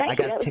 I can't. I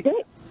got to take.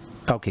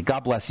 Okay,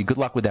 God bless you. Good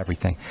luck with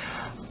everything.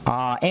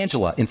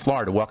 Angela in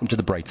Florida, welcome to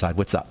the bright side.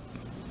 What's up?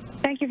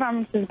 Thank you,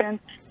 Mrs. Ben.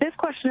 This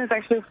question is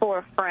actually for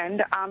a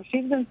friend.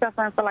 She's been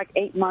suffering for like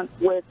 8 months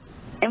with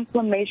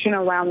inflammation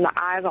around the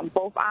eyes, on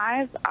both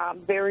eyes,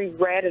 very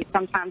red, and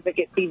sometimes it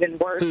gets even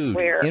worse.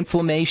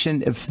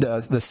 Inflammation, if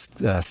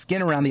the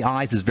skin around the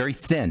eyes is very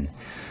thin.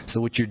 So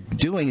what you're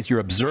doing is you're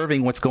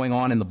observing what's going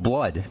on in the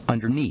blood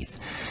underneath.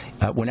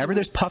 Whenever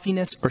there's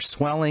puffiness or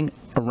swelling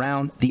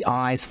around the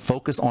eyes,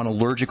 focus on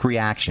allergic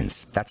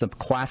reactions. That's a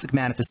classic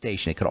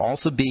manifestation. It could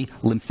also be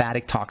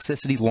lymphatic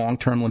toxicity,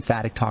 long-term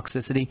lymphatic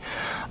toxicity,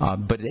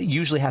 but it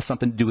usually has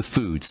something to do with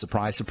food.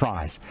 Surprise,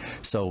 surprise.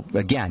 So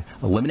again,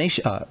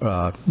 elimination.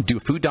 Do a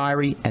food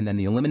diary, and then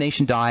the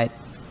elimination diet.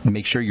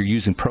 Make sure you're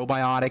using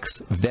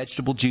probiotics,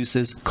 vegetable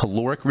juices,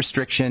 caloric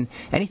restriction,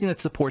 anything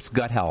that supports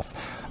gut health.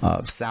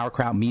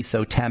 Sauerkraut,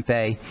 miso,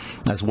 tempeh,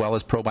 as well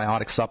as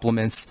probiotic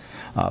supplements.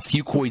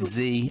 Fucoid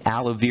Z,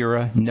 aloe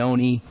vera,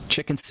 noni,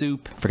 chicken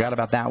soup. Forgot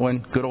about that one.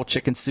 Good old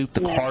chicken soup. The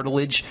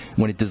cartilage,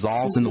 when it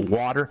dissolves in the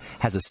water,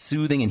 has a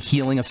soothing and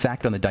healing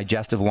effect on the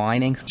digestive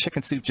lining.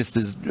 Chicken soup just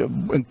is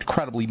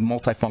incredibly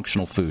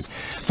multifunctional food.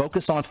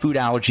 Focus on food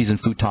allergies and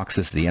food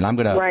toxicity. And I'm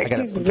gonna try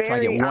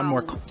to get one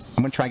more.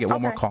 I'm gonna try to get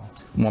one more call.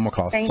 One more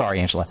call. Sorry,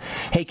 Angela.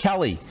 Hey,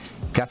 Kelly,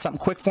 got something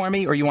quick for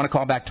me, or you want to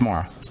call back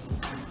tomorrow?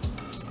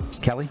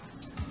 Kelly?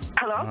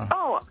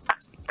 Hello?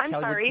 I'm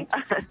Kelly, sorry.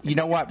 You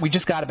know what? We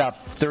just got about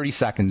 30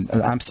 seconds.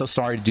 I'm so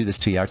sorry to do this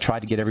to you. I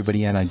tried to get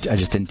everybody in. I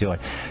just didn't do it.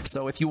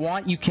 So if you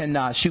want, you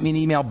can shoot me an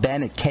email,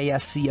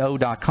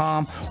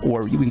 ben@ksco.com,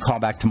 or you can call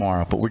back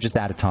tomorrow. But we're just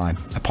out of time.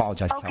 I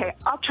apologize, Okay, Kelly.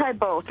 I'll try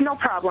both. No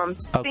problem.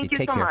 Okay, Thank you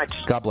take so care.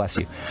 much. God bless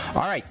you.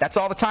 All right, that's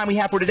all the time we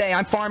have for today.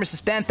 I'm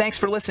Pharmacist Ben. Thanks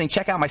for listening.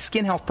 Check out my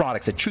skin health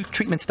products at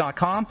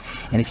truthtreatments.com.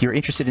 And if you're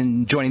interested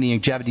in joining the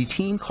longevity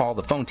team, call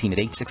the phone team at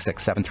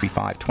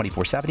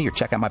 866-735-2470, or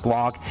check out my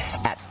blog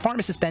at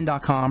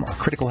pharmacistben.com or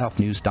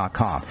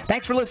criticalhealthnews.com.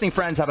 Thanks for listening,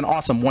 friends. Have an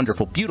awesome,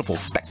 wonderful, beautiful,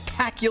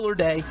 spectacular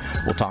day.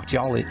 We'll talk to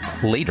y'all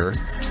later.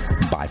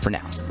 Bye for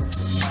now.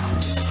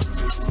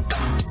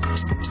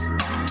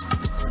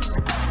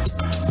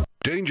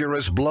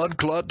 Dangerous blood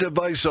clot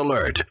device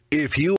alert. If you